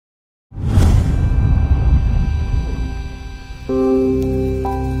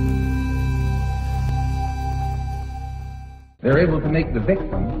They're able to make the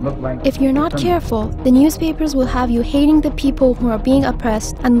victim look like... If you're not careful, the newspapers will have you hating the people who are being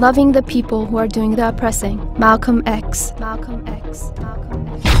oppressed and loving the people who are doing the oppressing. Malcolm X. Malcolm X. Malcolm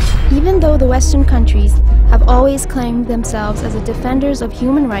X. Even though the Western countries have always claimed themselves as the defenders of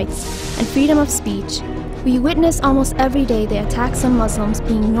human rights and freedom of speech, we witness almost every day the attacks on Muslims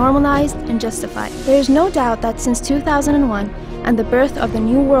being normalized and justified. There is no doubt that since 2001 and the birth of the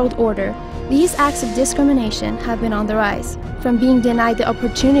New World Order, these acts of discrimination have been on the rise. From being denied the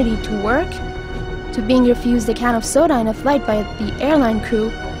opportunity to work, to being refused a can of soda in a flight by the airline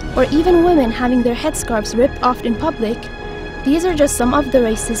crew, or even women having their headscarves ripped off in public, these are just some of the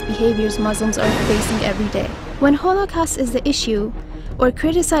racist behaviors Muslims are facing every day. When Holocaust is the issue, or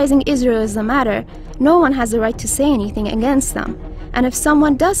criticizing Israel is the matter, no one has the right to say anything against them. And if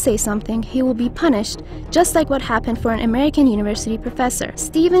someone does say something, he will be punished, just like what happened for an American university professor.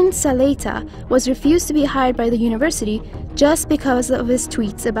 Steven Saleta was refused to be hired by the university just because of his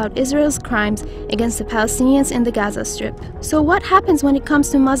tweets about Israel's crimes against the Palestinians in the Gaza Strip. So what happens when it comes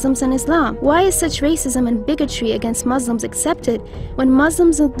to Muslims and Islam? Why is such racism and bigotry against Muslims accepted when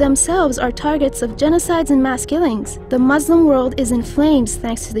Muslims themselves are targets of genocides and mass killings? The Muslim world is in flames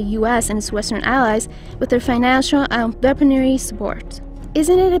thanks to the US and its Western allies with their financial and weaponry support.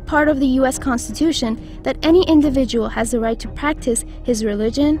 Isn't it a part of the US Constitution that any individual has the right to practice his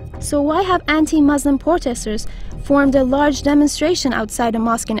religion? So why have anti-Muslim protesters formed a large demonstration outside a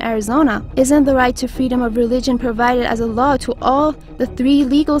mosque in Arizona? Isn't the right to freedom of religion provided as a law to all the 3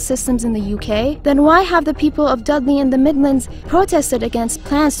 legal systems in the UK? Then why have the people of Dudley in the Midlands protested against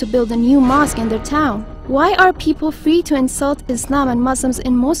plans to build a new mosque in their town? Why are people free to insult Islam and Muslims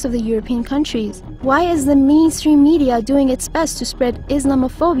in most of the European countries? Why is the mainstream media doing its best to spread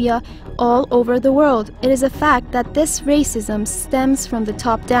Islamophobia all over the world? It is a fact that this racism stems from the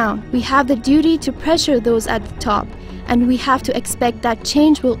top down. We have the duty to pressure those at the top, and we have to expect that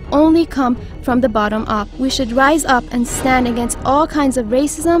change will only come from the bottom up. We should rise up and stand against all kinds of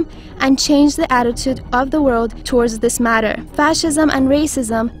racism and change the attitude of the world towards this matter. Fascism and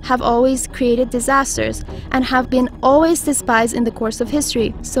racism have always created disasters and have been always despised in the course of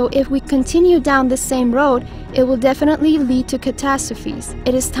history. So if we continue down the same road, it will definitely lead to catastrophes.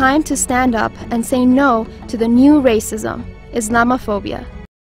 It is time to stand up and say no to the new racism, Islamophobia.